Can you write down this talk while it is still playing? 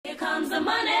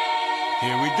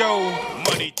Here we go.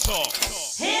 Money talk.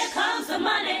 Here comes the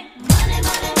money. Money,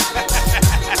 money, money.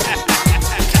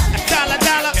 Dollar,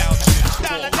 dollar.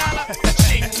 Dollar, dollar.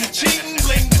 Ching, ching,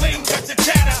 bling, bling. Cut the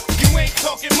chatter. You ain't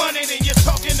talking money, then your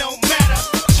talking don't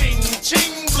matter. Ching,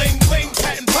 ching, bling, bling.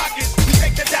 Patent pockets. We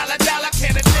take the dollar, dollar.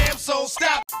 Can a damn soul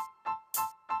stop?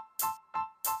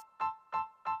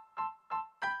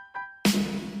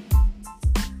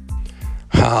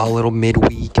 A little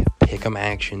midweek pick'em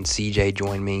action. CJ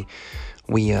joined me.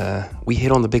 We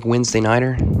hit on the big Wednesday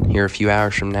nighter here a few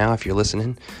hours from now if you're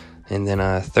listening, and then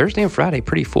Thursday and Friday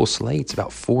pretty full slates,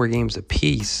 about 4 games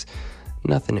apiece.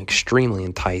 Nothing extremely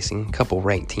enticing. A couple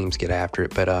ranked teams get after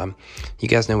it, but you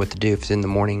guys know what to do. If it's in the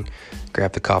morning,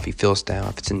 grab the coffee Phil style.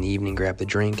 If it's in the evening, grab the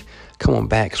drink. Come on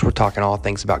back because we're talking all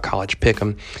things about college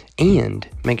pick'em, and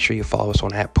make sure you follow us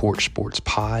on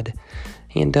 @PorchSportsPod,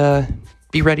 and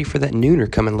be ready for that nooner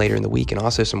coming later in the week, and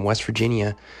also some West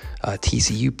Virginia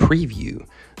TCU preview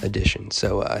edition.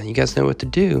 So you guys know what to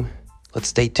do. Let's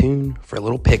stay tuned for a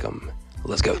little pick'em.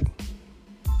 Let's go.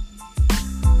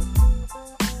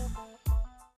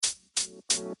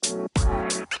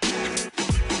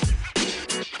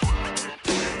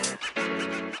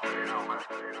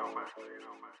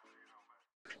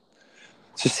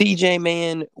 So CJ,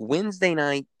 man, Wednesday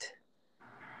night,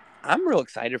 I'm real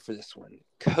excited for this one.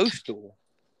 Coastal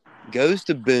goes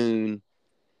to Boone,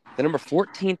 the number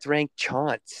 14th ranked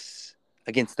Chants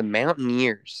against the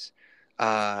Mountaineers.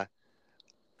 I've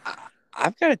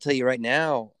got to tell you right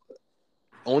now,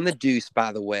 on the deuce,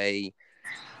 by the way,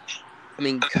 I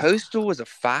mean, Coastal was a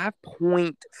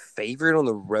 5-point favorite on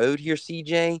the road here,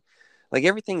 CJ. Like,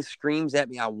 everything screams at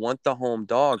me, I want the home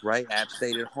dog, right? App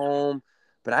State at home.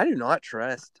 But I do not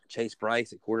trust Chase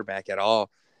Bryce at quarterback at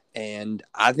all. And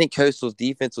I think Coastal's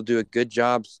defense will do a good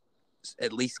job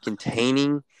at least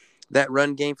containing that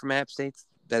run game from App State.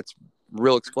 That's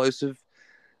real explosive.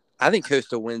 I think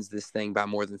Coastal wins this thing by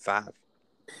more than 5.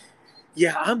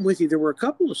 Yeah, I'm with you. There were a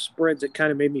couple of spreads that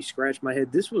kind of made me scratch my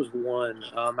head. This was one.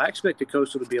 I expected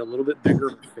Coastal to be a little bit bigger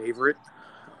of a favorite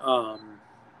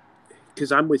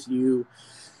because I'm with you.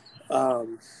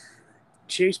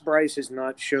 Chase Bryce has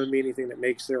not shown me anything that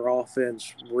makes their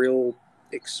offense real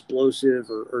explosive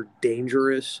or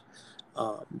dangerous.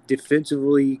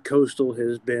 Defensively, Coastal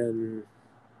has been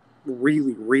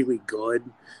really, really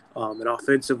good. And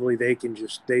offensively,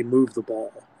 they move the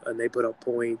ball and they put up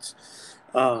points.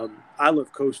 I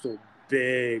love Coastal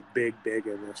big in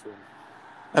this one.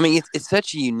 I mean, it's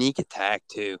such a unique attack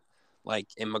too. Like,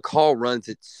 and McCall runs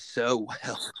it so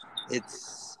well.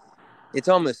 It's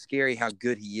almost scary how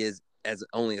good he is as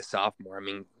only a sophomore. I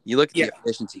mean, you look at the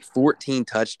efficiency, 14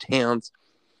 touchdowns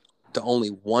to only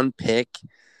 1 pick,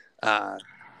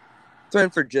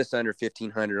 thrown for just under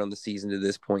 1,500 on the season to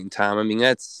this point in time. I mean,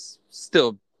 that's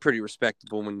still pretty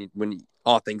respectable when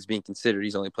all things being considered.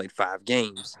 He's only played 5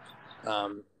 games,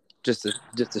 just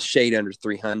a shade under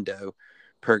 300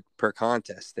 per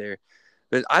contest there.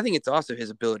 But I think it's also his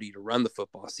ability to run the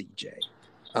football, CJ,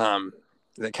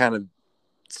 that kind of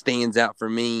stands out for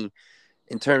me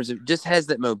in terms of just has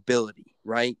that mobility,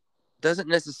 right? Doesn't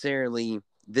necessarily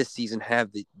this season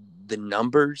have the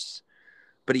numbers,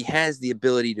 but he has the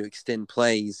ability to extend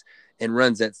plays and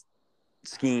runs that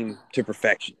scheme to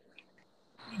perfection.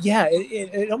 Yeah,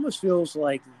 it almost feels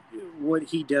like what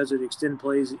he does at extend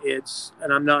plays,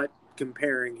 and I'm not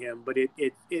comparing him, but it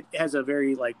has a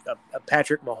very like a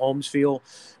Patrick Mahomes feel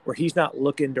where he's not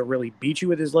looking to really beat you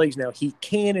with his legs. Now he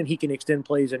can extend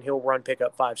plays and he'll pick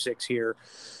up 5-6 here.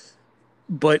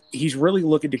 But he's really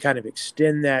looking to kind of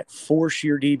extend that, force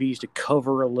your DBs to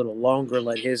cover a little longer,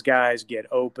 let his guys get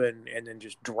open, and then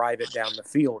just drive it down the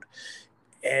field.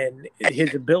 And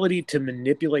his ability to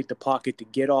manipulate the pocket to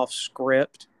get off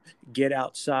script, get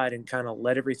outside, and kind of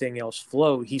let everything else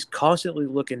flow, he's constantly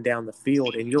looking down the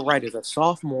field. And you're right, as a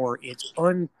sophomore, it's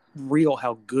unreal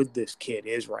how good this kid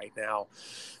is right now.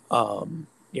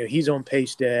 He's on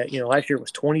pace to, last year it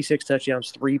was 26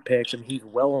 touchdowns, 3 picks, and he's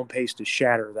well on pace to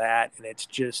shatter that. And it's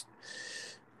just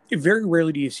very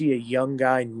rarely do you see a young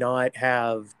guy not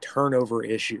have turnover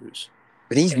issues.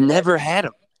 But he's never had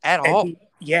them at all.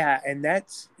 And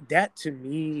that to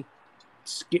me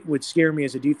would scare me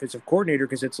as a defensive coordinator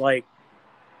because it's like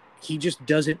he just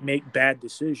doesn't make bad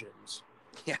decisions.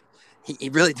 Yeah, he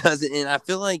really doesn't. And I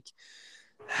feel like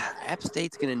App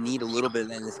State's going to need a little bit of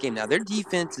that in this game. Now, their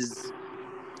defense is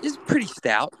pretty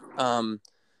stout,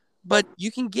 but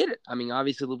you can get it. I mean,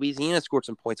 obviously, Louisiana scored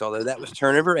some points, although that was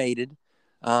turnover-aided.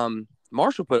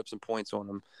 Marshall put up some points on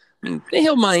them. I mean, they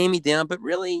held Miami down, but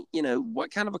really, what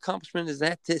kind of accomplishment is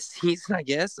that this season, I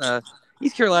guess?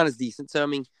 East Carolina's decent. So, I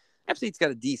mean, App State's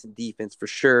got a decent defense for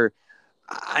sure.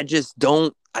 I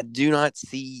do not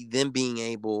see them being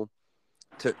able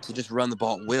to just run the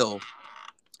ball well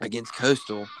against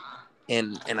Coastal.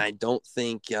 And I don't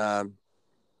think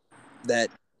that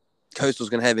Coastal's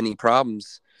going to have any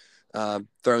problems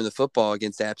throwing the football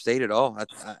against App State at all.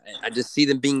 I just see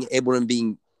them being able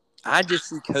to I just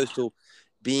see Coastal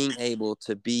being able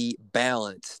to be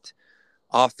balanced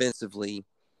offensively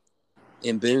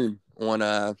in Boone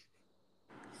on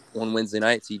Wednesday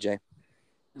night, CJ.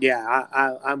 Yeah,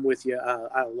 I'm with you.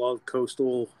 I love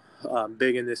Coastal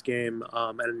big in this game,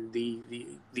 and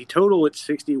the total at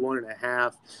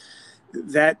 61.5.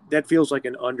 That feels like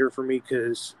an under for me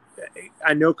because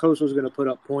I know Coastal's going to put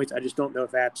up points. I just don't know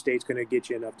if App State's going to get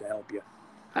you enough to help you.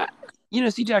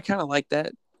 CJ, I kind of like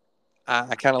that.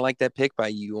 I kind of like that pick by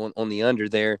you on the under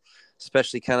there,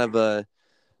 especially kind of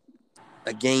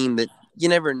a game that you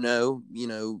never know.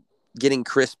 Getting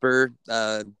crisper,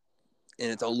 and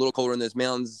it's a little colder in those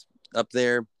mountains up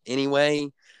there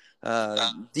anyway.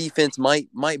 Defense might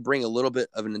bring a little bit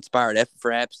of an inspired effort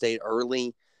for App State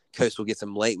early. Coastal gets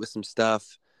them late with some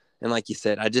stuff. And like you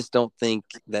said, I just don't think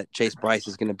that Chase Bryce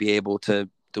is going to be able to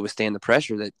withstand the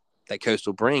pressure that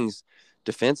Coastal brings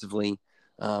defensively.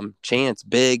 Chance,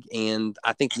 big, and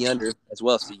I think the under as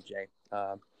well, CJ.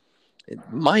 It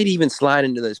might even slide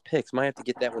into those picks. Might have to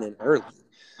get that one in early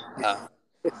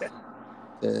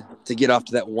to get off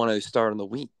to that 1-0 start on the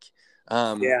week.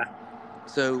 Yeah.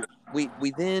 So we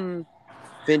then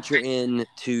venture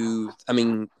to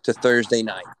Thursday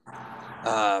night.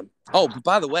 But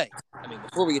by the way,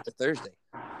 before we get to Thursday,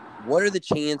 what are the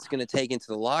Chants going to take into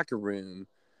the locker room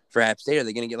for App State? Are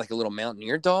they going to get like a little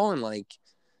Mountaineer doll and WWE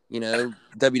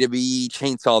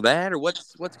chainsaw that, or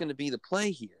what's going to be the play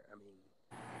here?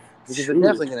 Because they're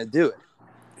definitely going to do it.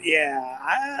 Yeah,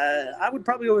 I would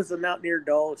probably go with a Mountaineer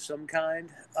doll of some kind.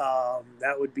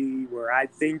 That would be where I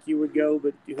think you would go,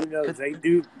 but who knows? They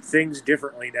do things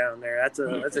differently down there. That's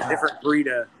a different breed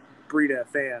of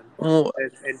fan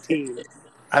and team.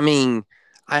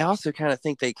 I also kind of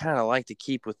think they kind of like to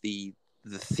keep with the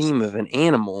theme of an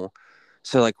animal.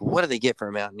 So, what do they get for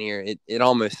a Mountaineer? It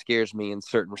almost scares me in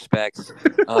certain respects,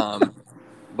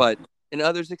 but in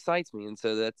others excites me. And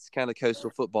so that's kind of Coastal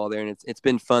football there, and it's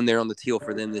been fun there on the teal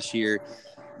for them this year.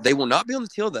 They will not be on the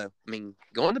teal, though.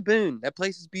 Going to Boone, that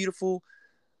place is beautiful.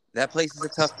 That place is a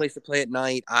tough place to play at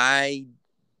night. I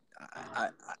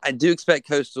do expect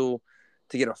Coastal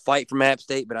to get a fight from App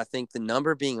State, but I think the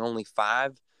number being only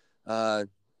 5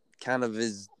 kind of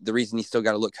is the reason you still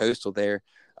got to look Coastal there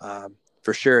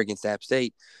for sure against App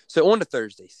State. So on to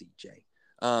Thursday, CJ.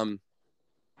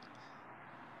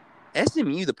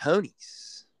 SMU, the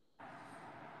Ponies,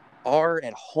 are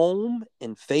at home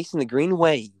and facing the Green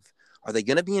Wave. Are they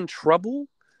going to be in trouble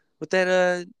with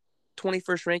that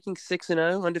 21st ranking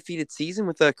 6-0 undefeated season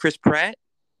with Chris Pratt?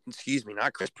 Excuse me,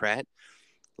 not Chris Pratt.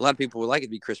 A lot of people would like it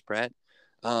to be Chris Pratt.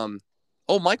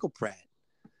 Michael Pratt,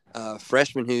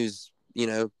 freshman who's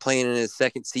playing in his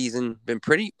second season, been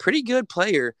pretty good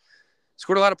player.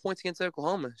 Scored a lot of points against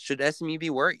Oklahoma. Should SMU be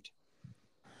worried?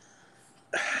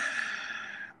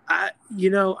 I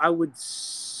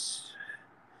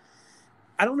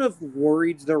don't know if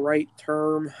worried's the right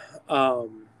term.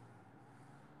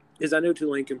 Is I know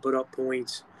Tulane can put up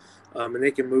points and they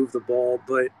can move the ball,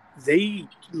 but they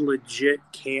legit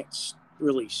can't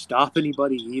really stop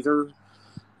anybody either.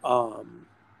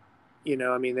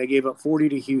 They gave up 40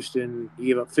 to Houston, they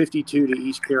gave up 52 to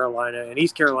East Carolina, and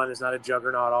East Carolina is not a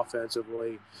juggernaut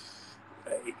offensively.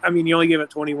 You only gave up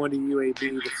 21 to UAB,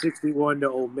 the 61 to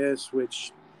Ole Miss,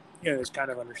 which is kind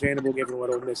of understandable given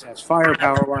what Ole Miss has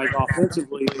firepower-wise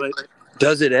offensively. But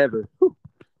does it ever?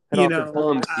 It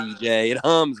hums, CJ. It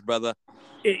hums, brother.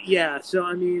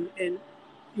 SMU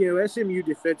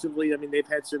defensively, they've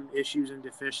had some issues and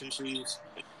deficiencies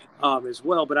as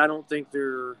well, but I don't think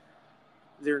they're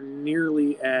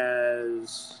nearly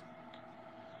as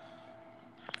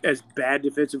bad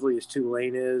defensively as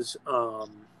Tulane is.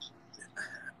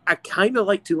 I kind of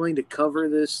like Tulane to cover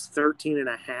this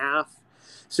 13.5,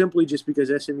 simply just because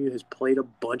SMU has played a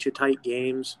bunch of tight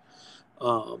games.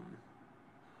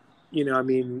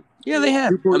 Yeah, they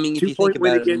have. If you think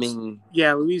about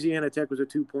it, Louisiana Tech was a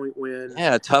 2-point win.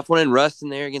 Yeah, a tough one in Ruston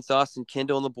there against Austin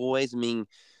Kendall and the boys.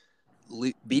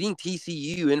 Beating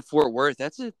TCU in Fort Worth,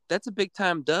 that's a big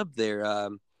time dub there.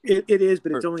 It is,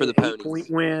 but it's only an 8-point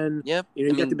win. Yep.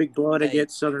 You got the big blood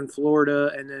against Southern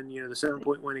Florida, and then the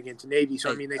 7-point win against Navy.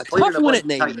 So they a played tough in one at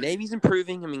Navy. Navy's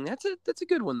improving. That's a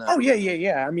good one though. Oh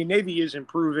yeah. Navy is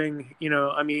improving.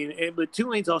 But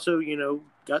Tulane's also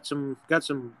got some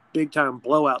big time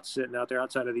blowouts sitting out there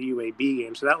outside of the UAB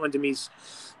game. So that one to me is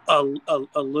a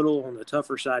little on the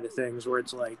tougher side of things, where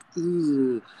it's like,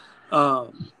 ooh.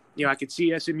 I could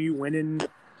see SMU winning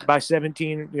by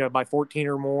 17, by 14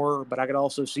 or more, but I could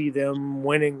also see them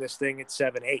winning this thing at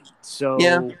 7-8. So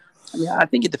yeah, I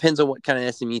think it depends on what kind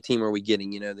of SMU team are we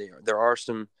getting. There are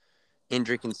some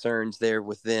injury concerns there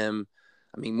with them.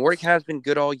 I mean, Mordecai's been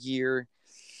good all year.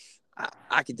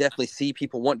 I could definitely see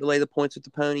people want to lay the points with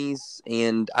the Ponies,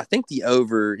 and I think the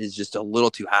over is just a little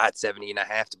too high at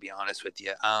 70.5, to be honest with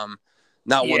you.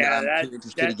 Not one that I'm too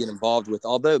interested to get involved with,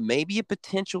 although maybe a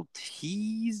potential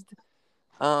teased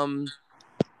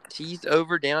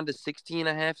over down to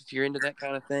 60.5 if you're into that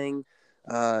kind of thing.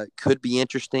 Could be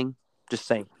interesting. Just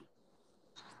saying.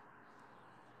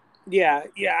 Yeah,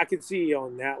 I can see you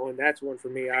on that one. That's one for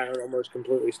me I would almost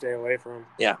completely stay away from.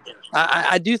 Yeah.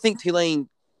 I do think Tulane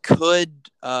could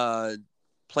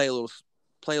play a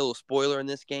little spoiler in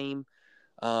this game,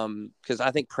 because I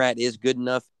think Pratt is good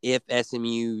enough if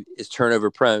SMU is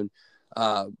turnover prone.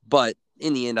 But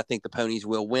in the end, I think the Ponies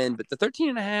will win. But the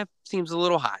 13.5 seems a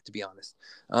little high, to be honest.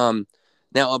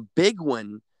 Now, a big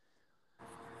one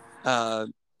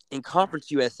in Conference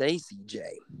USA, CJ,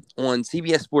 on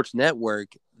CBS Sports Network,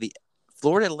 the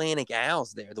Florida Atlantic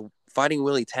Owls there, the Fighting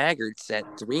Willie Taggarts at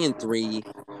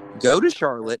 3-3, go to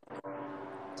Charlotte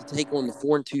to take on the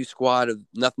 4-2 squad of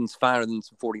nothing's finer than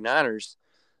some 49ers.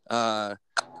 And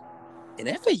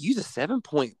FAU's a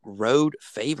 7-point road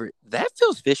favorite. That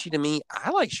feels fishy to me.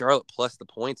 I like Charlotte plus the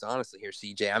points, honestly, here,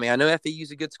 CJ. I mean, I know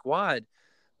FAU's a good squad,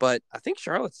 but I think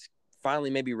Charlotte's finally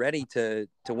maybe ready to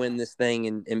win this thing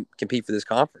and compete for this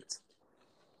conference.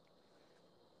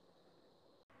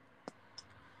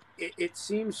 It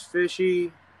seems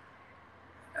fishy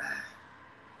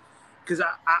because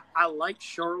I like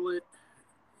Charlotte.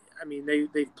 I mean,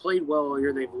 they've played well all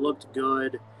year. They've looked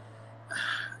good.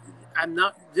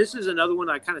 This is another one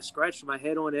I kind of scratched my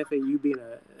head on, FAU being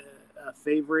a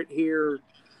favorite here.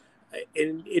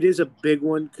 And it is a big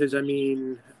one because, I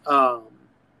mean,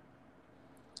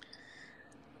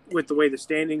 with the way the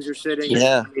standings are sitting.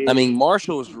 Yeah. I mean,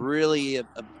 Marshall is really a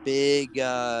big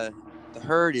the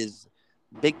herd is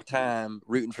big time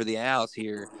rooting for the Owls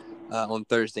here on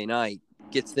Thursday night.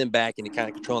 Gets them back into kind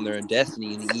of controlling their own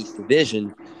destiny in the East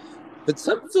Division. But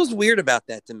something feels weird about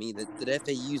that to me, that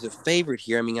FAU's a favorite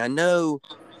here. I mean, I know,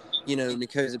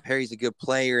 Nicosa Perry's a good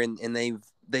player, and they've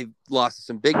lost to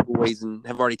some big boys and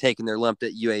have already taken their lump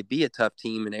at UAB, a tough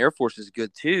team, and Air Force is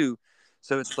good too.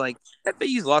 So it's like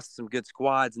FAU's lost some good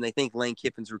squads, and they think Lane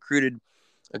Kiffin's recruited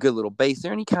a good little base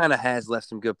there, and he kind of has left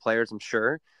some good players, I'm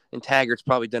sure. And Taggart's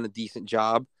probably done a decent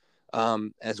job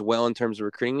as well in terms of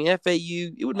recruiting. The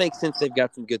FAU, it would make sense they've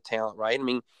got some good talent, right? I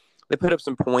mean, they put up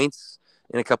some points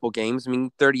in a couple games. I mean,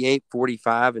 38,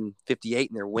 45, and 58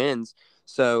 in their wins.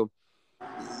 So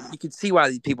you could see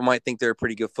why people might think they're a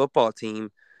pretty good football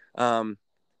team. But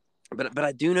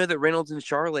I do know that Reynolds and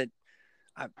Charlotte,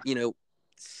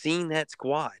 seen that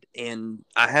squad, and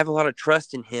I have a lot of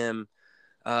trust in him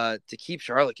to keep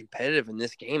Charlotte competitive in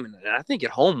this game, and I think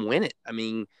at home win it. I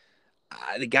mean,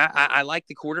 I like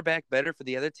the quarterback better for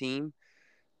the other team,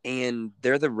 and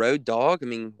they're the road dog. I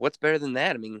mean, what's better than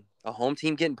that? I mean, a home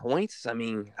team getting points? I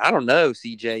mean, I don't know,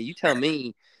 CJ. You tell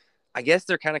me. I guess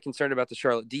they're kind of concerned about the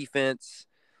Charlotte defense,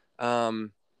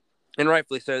 and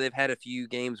rightfully so. They've had a few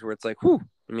games where it's like, whew.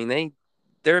 I mean,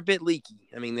 they're a bit leaky.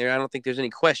 I mean, I don't think there's any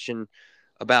question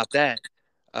about that.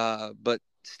 But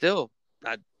still,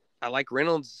 I like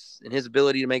Reynolds and his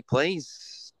ability to make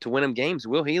plays to win them games.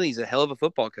 Will Healy's a hell of a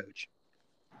football coach.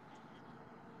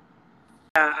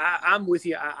 I'm with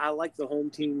you. I like the home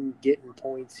team getting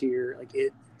points here. Like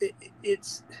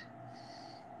it's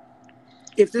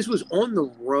if this was on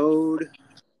the road,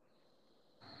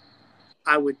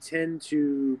 I would tend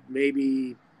to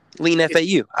maybe lean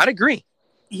FAU. I'd agree.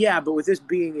 Yeah, but with this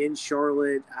being in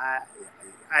Charlotte, I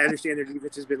understand their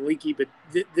defense has been leaky, but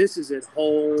this is at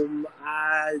home.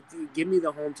 Give me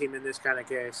the home team in this kind of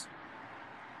case.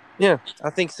 Yeah, I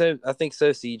think so.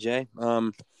 CJ.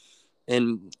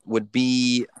 And would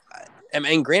be, I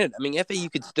mean, granted, I mean, FAU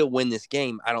could still win this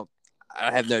game. I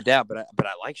have no doubt, but I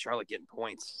like Charlotte getting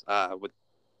points. I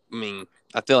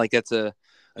feel like that's a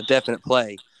definite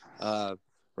play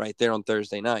right there on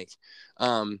Thursday night.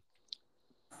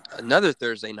 Another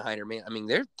Thursday nighter, man. I mean,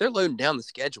 they're loading down the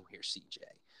schedule here, CJ.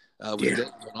 With good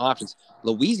options.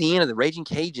 Louisiana, the Raging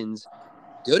Cajuns,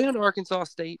 go down to Arkansas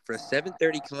State for a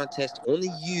 7:30 contest on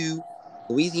the U.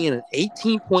 Louisiana,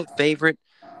 18-point favorite.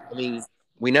 I mean,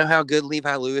 we know how good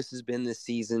Levi Lewis has been this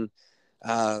season,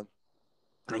 and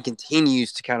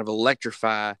continues to kind of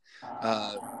electrify.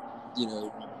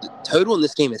 The total in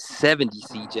this game is 70,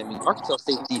 CJ. I mean, Arkansas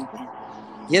State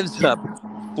gives up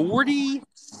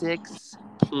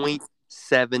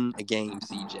 46.7 a game,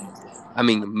 CJ. I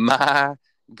mean, my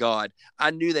God,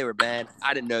 I knew they were bad.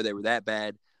 I didn't know they were that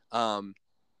bad. I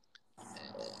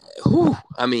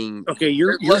mean, Okay,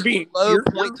 you're being low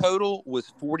point total was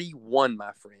 41,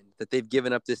 my friend, that they've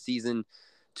given up this season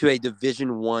to a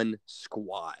Division I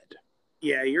squad.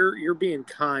 Yeah, you're being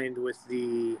kind with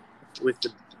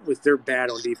their bad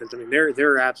on defense. I mean,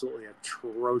 they're absolutely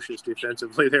atrocious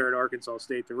defensively there at Arkansas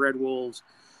State. The Red Wolves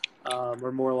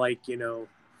are more like the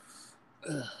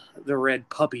Red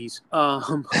Puppies. I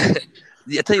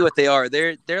tell you what they are.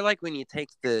 They're like when you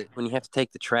have to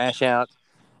take the trash out,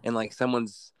 and like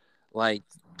someone's like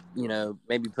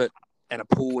maybe put at a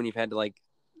pool and you've had to like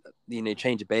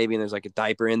change a baby and there's like a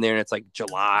diaper in there and it's like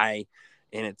July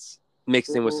and it's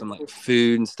mixed in with some like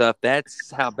food and stuff.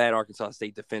 That's how bad Arkansas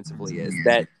State defensively is.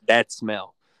 That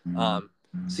smell.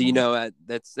 So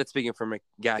that's speaking from a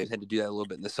guy who's had to do that a little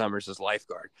bit in the summers as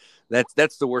lifeguard.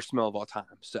 That's the worst smell of all time.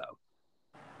 So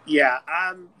yeah,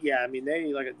 I mean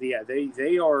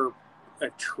they are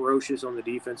atrocious on the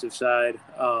defensive side.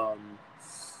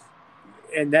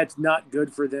 And that's not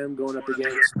good for them going up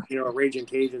against a Raging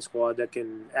Cajun squad that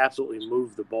can absolutely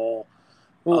move the ball.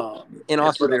 Well, and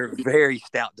also they're very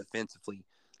stout defensively.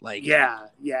 Like yeah,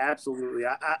 absolutely.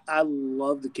 I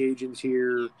love the Cajuns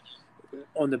here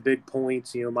on the big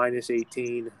points. Minus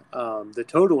 18. The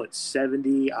total at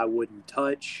 70, I wouldn't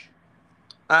touch.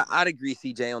 I'd agree,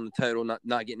 CJ, on the total.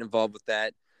 Not getting involved with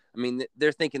that. I mean,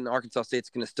 they're thinking Arkansas State's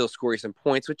going to still score you some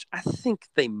points, which I think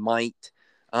they might.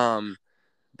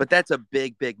 But that's a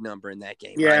big number in that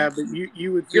game. Yeah, right? but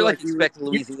you would feel like expecting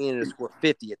Louisiana to score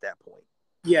 50 at that point.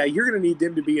 Yeah, you're going to need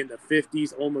them to be in the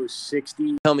 50s, almost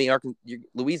 60. Tell me,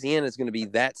 Louisiana is going to be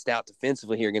that stout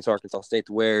defensively here against Arkansas State,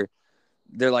 to where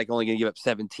they're like only going to give up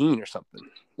 17 or something.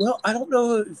 Well, I don't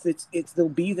know if they'll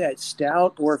be that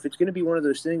stout, or if it's going to be one of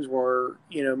those things where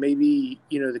maybe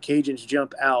the Cajuns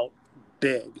jump out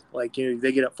big, like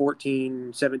they get up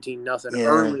 14, 17 nothing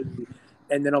early.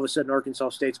 And then all of a sudden,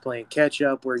 Arkansas State's playing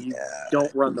catch-up where you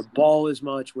don't run the ball as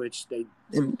much, which they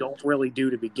don't really do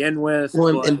to begin with.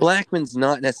 Well, and Blackman's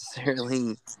not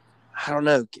necessarily, I don't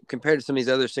know, compared to some of these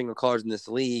other single callers in this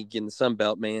league, in the Sun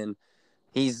Belt, man,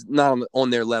 he's not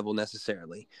on their level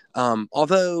necessarily.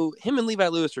 Although him and Levi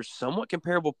Lewis are somewhat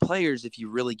comparable players if you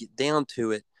really get down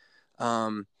to it.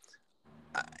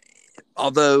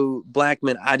 Although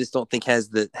Blackman, I just don't think has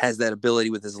that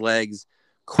ability with his legs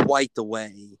quite the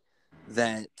way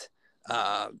that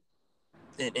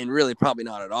and really probably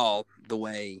not at all the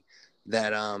way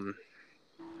that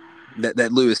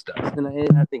that Lewis does. And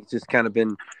I think it's just kind of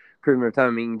been proven over time.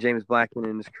 I mean, James Blackman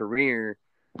in his career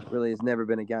really has never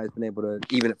been a guy who's been able to,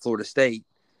 even at Florida State,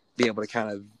 be able to kind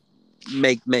of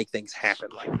make things happen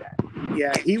like that.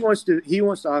 Yeah, he wants to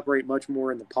operate much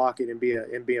more in the pocket and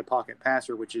be a pocket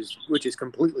passer, which is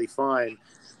completely fine.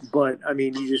 But I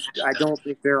mean, I don't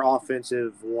think their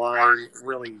offensive line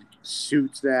really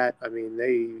suits that. I mean,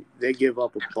 they give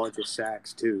up a bunch of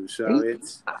sacks too. So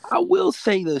I will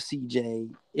say though,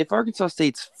 CJ, if Arkansas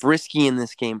State's frisky in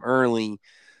this game early,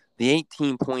 the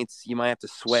 18 points you might have to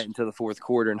sweat until the fourth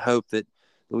quarter and hope that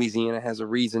Louisiana has a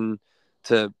reason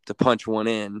to punch one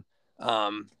in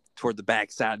toward the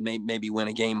backside, maybe win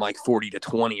a game like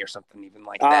 40-20 or something, even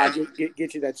like that.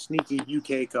 Get you that sneaky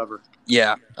UK cover.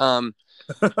 Yeah. And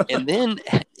then,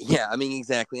 yeah, I mean,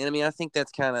 exactly. And I mean, I think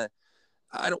that's kind of,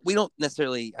 I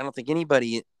don't think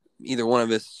anybody, either one of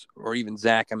us or even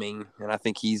Zach, I mean, and I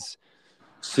think he's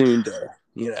soon to,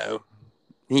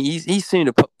 he's soon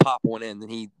to pop one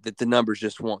in, that the numbers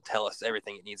just won't tell us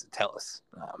everything it needs to tell us,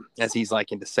 as he's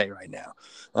liking to say right now.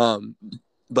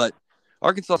 But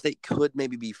Arkansas State could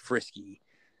maybe be frisky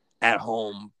at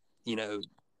home,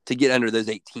 to get under those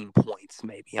 18 points.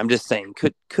 Maybe I'm just saying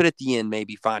could at the end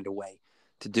maybe find a way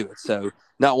to do it. So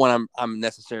not one I'm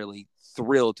necessarily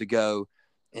thrilled to go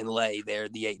and lay there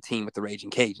the 18 with the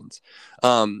Raging Cajuns.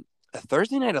 A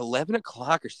Thursday night 11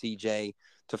 o'clock or CJ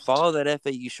to follow that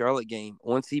FAU Charlotte game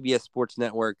on CBS Sports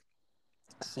Network.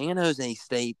 San Jose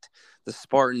State, the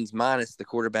Spartans minus the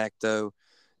quarterback though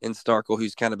in Starkel,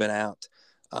 who's kind of been out.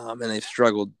 And they've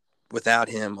struggled without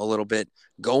him a little bit.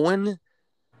 Going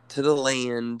to the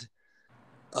land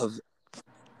of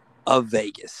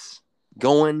Vegas.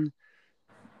 Going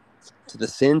to the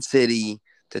Sin City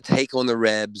to take on the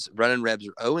Rebs. Running Rebs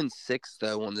are 0-6,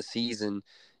 though, on the season.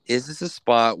 Is this a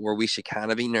spot where we should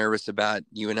kind of be nervous about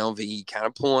UNLV kind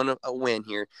of pulling a win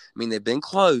here? I mean, they've been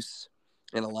close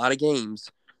in a lot of games.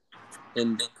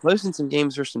 And close in some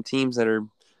games are some teams that are,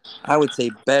 I would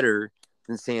say, better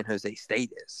than San Jose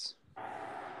State is.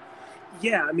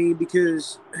 Yeah, I mean,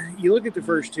 because you look at the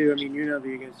first two, I mean,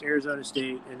 UNLV against Arizona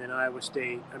State and then Iowa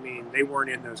State, I mean, they weren't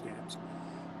in those games.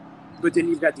 But then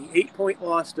you've got the 8-point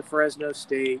loss to Fresno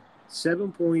State,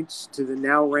 7 points to the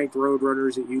now ranked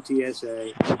Roadrunners at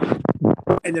UTSA,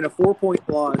 and then a 4-point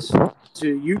loss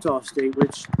to Utah State,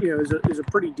 which is a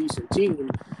pretty decent team.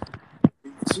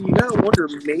 So you gotta wonder,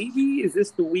 maybe is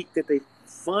this the week that they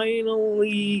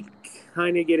finally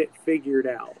kind of get it figured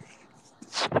out?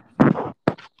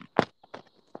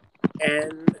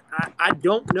 And I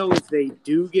don't know if they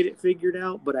do get it figured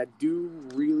out, but I do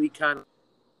really kind of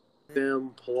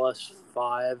them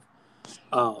 +5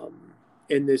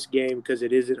 in this game because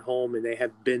it is at home and they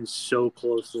have been so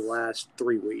close the last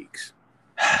 3 weeks.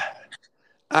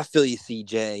 I feel you,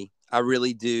 CJ. I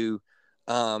really do.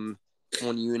 On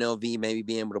UNLV maybe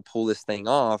being able to pull this thing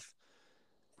off.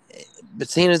 But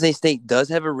San Jose State does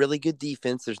have a really good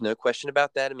defense. There's no question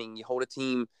about that. I mean, you hold a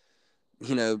team,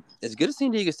 as good as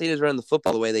San Diego State is running the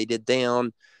football the way they did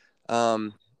down, they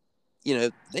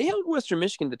held Western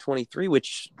Michigan to 23,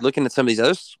 which looking at some of these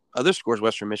other scores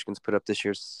Western Michigan's put up this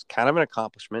year is kind of an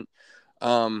accomplishment.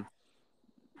 The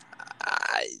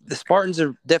Spartans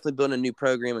are definitely building a new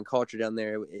program and culture down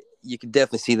there. You could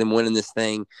definitely see them winning this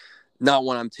thing. Not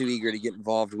one I'm too eager to get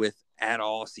involved with at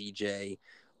all, CJ.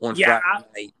 Friday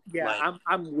night. Yeah,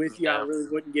 I'm with you. I really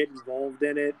wouldn't get involved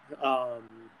in it,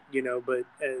 but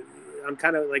I'm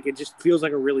kind of like, it just feels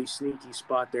like a really sneaky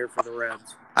spot there for the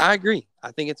Reds. I agree.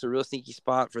 I think it's a real sneaky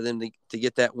spot for them to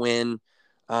get that win.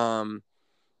 The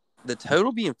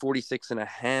total being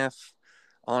 46.5,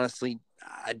 honestly,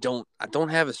 I don't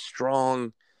have a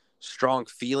strong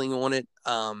feeling on it.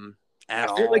 I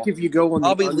feel like if you go on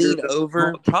probably lean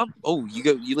over.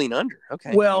 You lean under.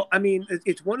 Okay. Well, I mean,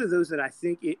 it's one of those that I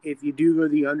think if you do go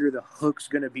the under, the hook's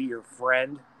going to be your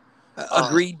friend.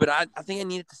 Agreed, but I think I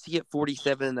needed to see it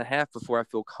 47.5 before I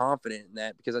feel confident in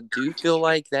that, because I do feel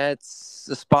like that's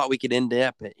a spot we could end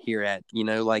up here at,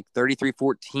 like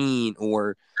 33-14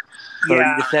 or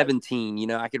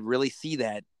 30-17. I could really see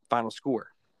that final score.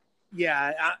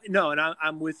 Yeah,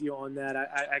 I'm with you on that.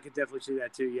 I could definitely see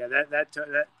that too. Yeah, that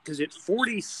because it's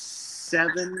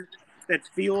 47. That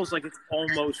feels like it's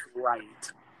almost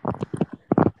right.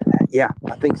 Yeah,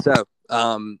 I think so.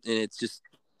 And it's just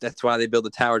that's why they build the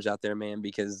towers out there, man,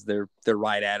 because they're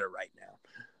right at it right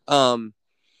now.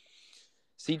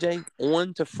 CJ,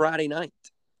 on to Friday night,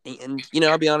 and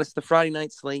I'll be honest, the Friday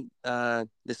night slate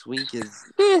this week is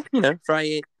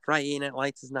Friday Night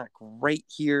Lights is not great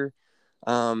here.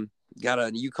 Got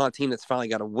a UConn team that's finally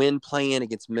got a win playing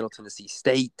against Middle Tennessee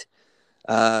State.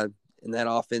 And that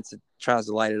offense tries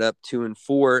to light it up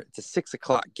 2-4. It's a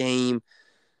 6:00 game.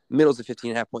 Middle's a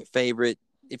 15.5-point favorite.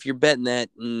 If you're betting that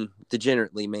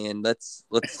degenerately, man, let's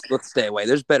stay away.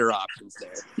 There's better options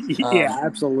there. Yeah,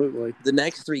 absolutely. The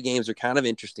next 3 games are kind of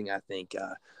interesting, I think.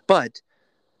 But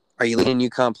are you leaning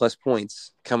UConn plus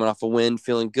points? Coming off a win,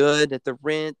 feeling good at the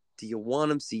rent? Do you want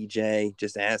them, CJ?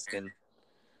 Just asking.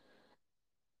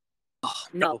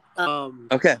 No.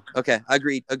 Okay.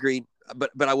 Agreed.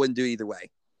 But I wouldn't do it either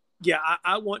way. Yeah,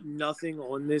 I want nothing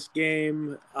on this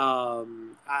game.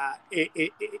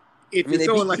 If you're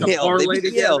throwing like a parlay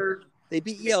together, they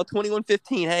beat Yale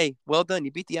 21-15. Hey, well done.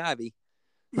 You beat the Ivy.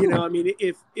 I mean,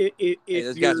 if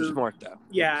those guys are smart though.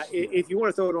 Yeah, if you want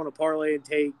to throw it on a parlay and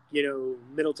take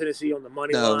Middle Tennessee on the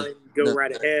money line, go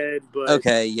right ahead. But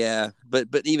okay, yeah, but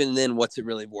even then, what's it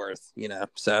really worth?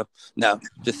 So no,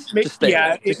 just stay.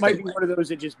 Yeah, away. It might be one of those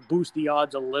that just boost the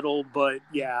odds a little, but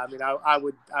yeah, I mean, I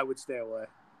would stay away.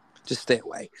 Just stay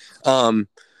away.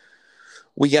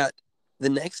 We got the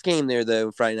next game there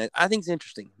though, Friday night. I think it's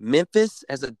interesting. Memphis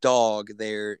as a dog,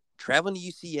 they're traveling to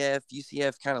UCF.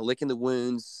 UCF kind of licking the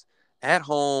wounds at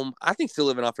home. I think still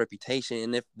living off reputation.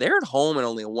 And if they're at home and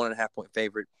only a 1.5-point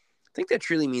favorite, I think that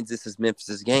truly means this is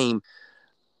Memphis's game.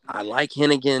 I like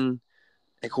Hennigan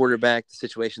at quarterback, the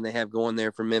situation they have going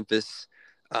there for Memphis.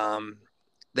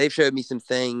 They've showed me some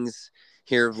things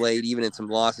here of late, even in some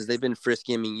losses. They've been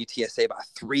frisky. I mean, UTSA by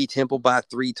 3, Temple by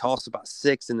 3, Tulsa by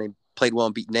 6, and they played well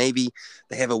and beat Navy.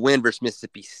 They have a win versus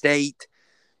Mississippi State.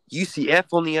 UCF,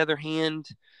 on the other hand,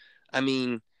 I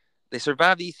mean, they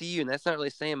survived ECU, and that's not really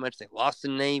saying much. They lost to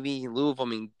Navy, Louisville. I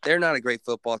mean, they're not a great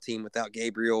football team without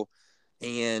Gabriel,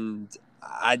 and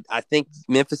I think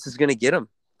Memphis is going to get them.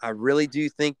 I really do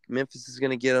think Memphis is going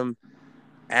to get them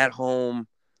at home.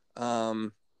 I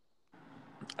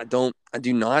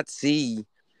do not see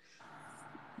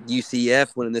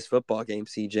UCF winning this football game,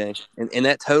 CJ. And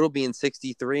that total being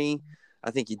 63,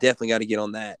 I think you definitely got to get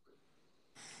on that.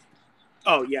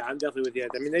 Oh, yeah, I'm definitely with you.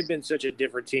 I mean, they've been such a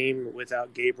different team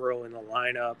without Gabriel in the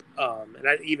lineup.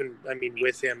 And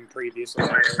with him previously,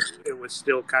 it was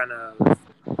still kind of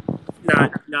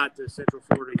not the Central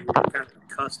Florida you were kind of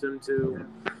accustomed to.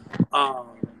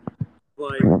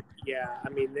 But, yeah, I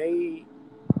mean, they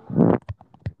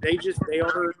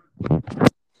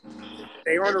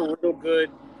they aren't a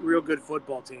real good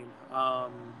football team. I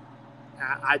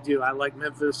do. I like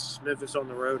Memphis on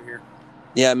the road here.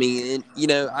 Yeah, I mean,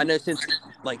 and, I know since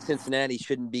like Cincinnati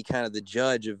shouldn't be kind of the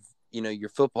judge of your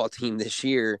football team this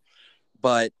year,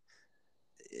 but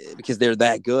because they're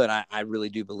that good, I really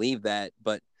do believe that.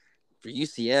 But for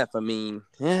UCF, I mean,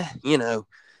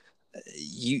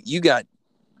 you got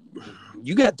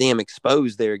damn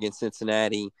exposed there against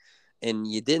Cincinnati, and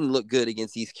you didn't look good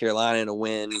against East Carolina in a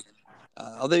win.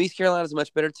 Although East Carolina is a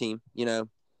much better team, and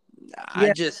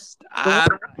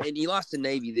you lost to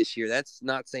Navy this year. That's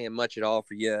not saying much at all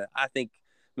for you. I think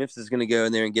Memphis is going to go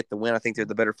in there and get the win. I think they're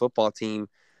the better football team.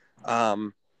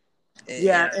 And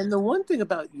the one thing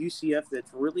about UCF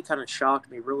that's really kind of shocked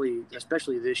me, really,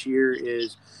 especially this year,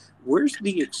 is where's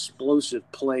the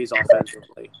explosive plays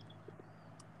offensively?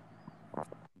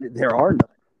 There are none.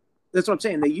 That's what I'm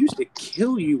saying. They used to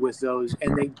kill you with those,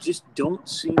 and they just don't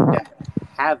seem to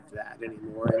have that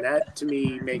anymore. And that, to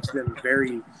me, makes them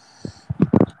very,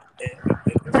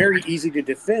 very easy to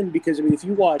defend because, I mean, if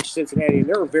you watch Cincinnati, and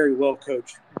they're a very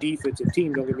well-coached defensive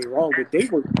team, don't get me wrong, but they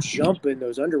were jumping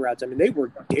those under routes. I mean, they were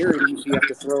daring UCF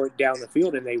to throw it down the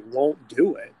field, and they won't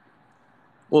do it.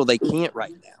 Well, they can't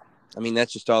right now. I mean,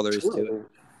 that's just all there is to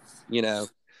it.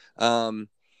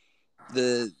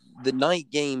 The night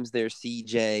games there,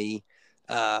 CJ,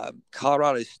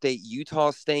 Colorado State, Utah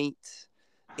State,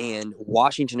 and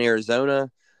Washington,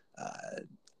 Arizona.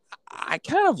 I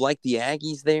kind of like the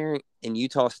Aggies there in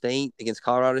Utah State against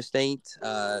Colorado State.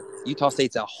 Utah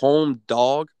State's a home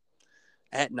dog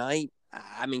at night.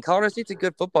 I mean, Colorado State's a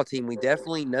good football team. We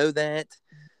definitely know that.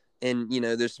 And,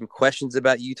 there's some questions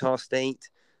about Utah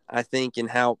State, I think, and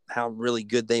how really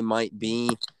good they might be,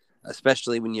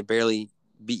 especially when you barely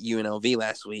beat UNLV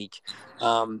last week.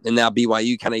 And now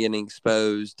BYU kind of getting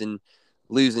exposed and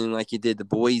losing like you did to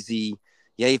Boise.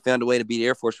 Yeah, you found a way to beat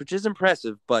Air Force, which is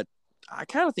impressive, but I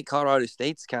kind of think Colorado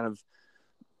State's kind of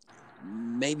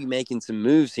maybe making some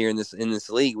moves here in this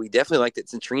league. We definitely like that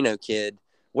Centrino kid.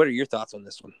 What are your thoughts on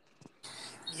this one?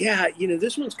 Yeah,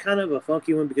 this one's kind of a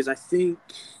funky one because I think,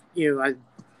 I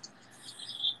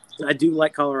do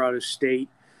like Colorado State.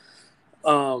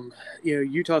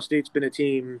 Utah State's been a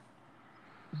team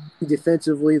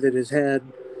defensively that has had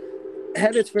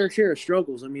its fair share of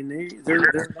struggles. I mean,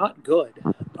 they're not good.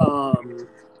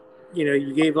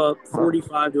 You gave up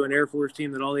 45 to an Air Force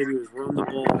team that all they do is run the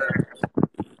ball.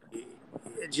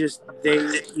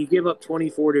 You give up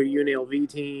 24 to a UNLV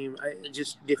team.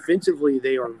 Defensively,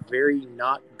 they are very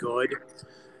not good.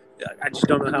 I just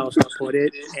don't know how else to put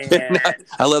it. And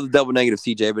I love the double negative,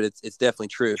 CJ, but it's definitely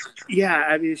true. Yeah,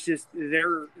 I mean, it's just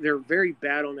they're very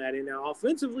bad on that. And now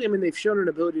offensively, I mean, they've shown an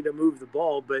ability to move the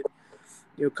ball, but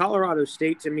Colorado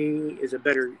State to me is a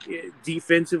better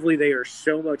defensively. They are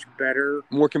so much better,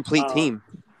 more complete team.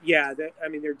 Yeah,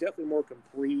 they're definitely more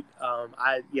complete.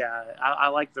 I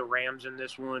like the Rams in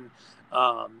this one,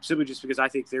 simply just because I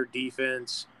think their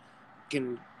defense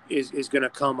is going to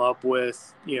come up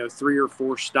with 3 or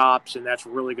 4 stops, and that's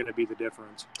really going to be the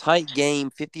difference. Tight game,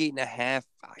 58.5.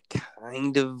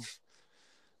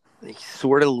 They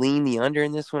sort of lean the under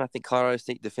in this one. I think Colorado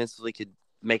State defensively could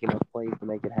make enough plays to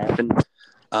make it happen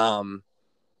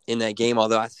in that game.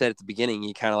 Although I said at the beginning,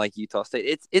 you kind of like Utah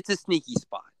State. It's a sneaky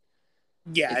spot.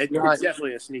 Yeah, it's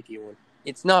definitely a sneaky one.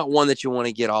 It's not one that you want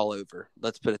to get all over.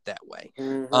 Let's put it that way.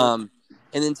 Mm-hmm.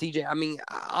 And then, CJ, I mean,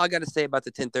 all I got to say about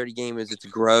the 10:30 game is it's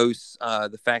gross.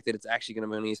 The fact that it's actually going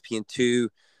to be on ESPN2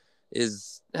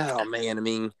 is, oh, man, I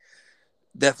mean,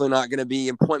 definitely not going to be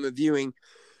appointment viewing.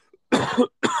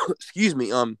 Excuse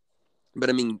me. But,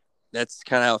 I mean, that's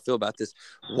kind of how I feel about this.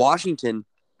 Washington,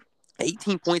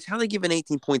 18 points. How are they giving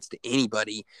 18 points to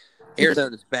anybody?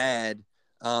 Arizona's bad.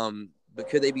 But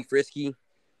could they be frisky?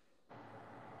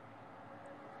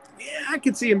 Yeah, I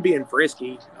could see them being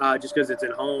frisky just because it's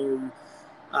at home.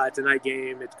 It's a night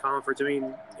game. It's conference. I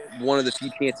mean, one of the few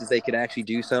chances they could actually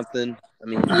do something. I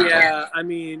mean, yeah. I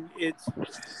mean, it's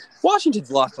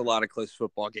Washington's lost a lot of close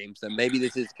football games. So maybe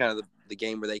this is kind of the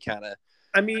game where they kind of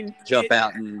jump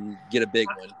out and get a big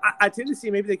one. I tend to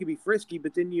see maybe they could be frisky,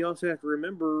 but then you also have to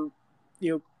remember,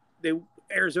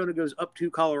 Arizona goes up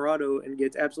to Colorado and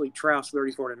gets absolutely trounced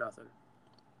 34-0.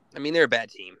 I mean, they're a bad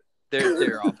team.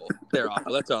 They're awful. They're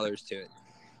awful. That's all there is to it.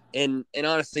 And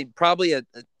honestly, probably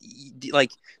do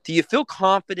you feel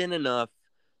confident enough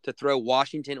to throw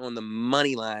Washington on the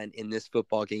money line in this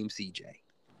football game, CJ?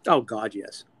 Oh God,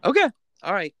 yes. Okay.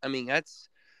 All right. I mean, that's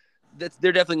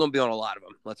they're definitely going to be on a lot of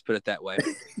them. Let's put it that way.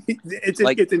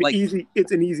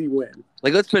 It's an easy win.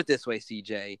 Like, let's put it this way,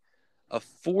 CJ. A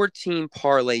 4-team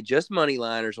parlay, just money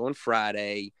liners on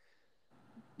Friday.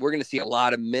 We're going to see a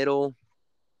lot of middle,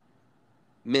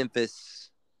 Memphis,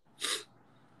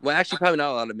 Well, actually, probably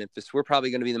not a lot of Memphis. We're probably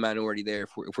going to be the minority there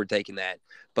if we're taking that.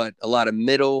 But a lot of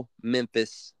middle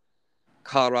Memphis,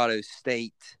 Colorado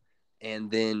State,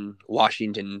 and then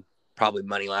Washington, probably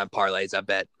money line parlays, I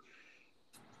bet.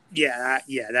 Yeah.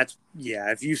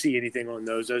 If you see anything on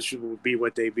those should be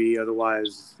what they be.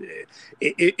 Otherwise,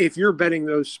 if you're betting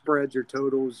those spreads or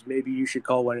totals, maybe you should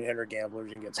call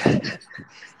 1-800-GAMBLERS and get some.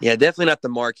 Yeah, definitely not the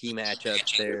marquee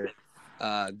matchups there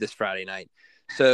this Friday night.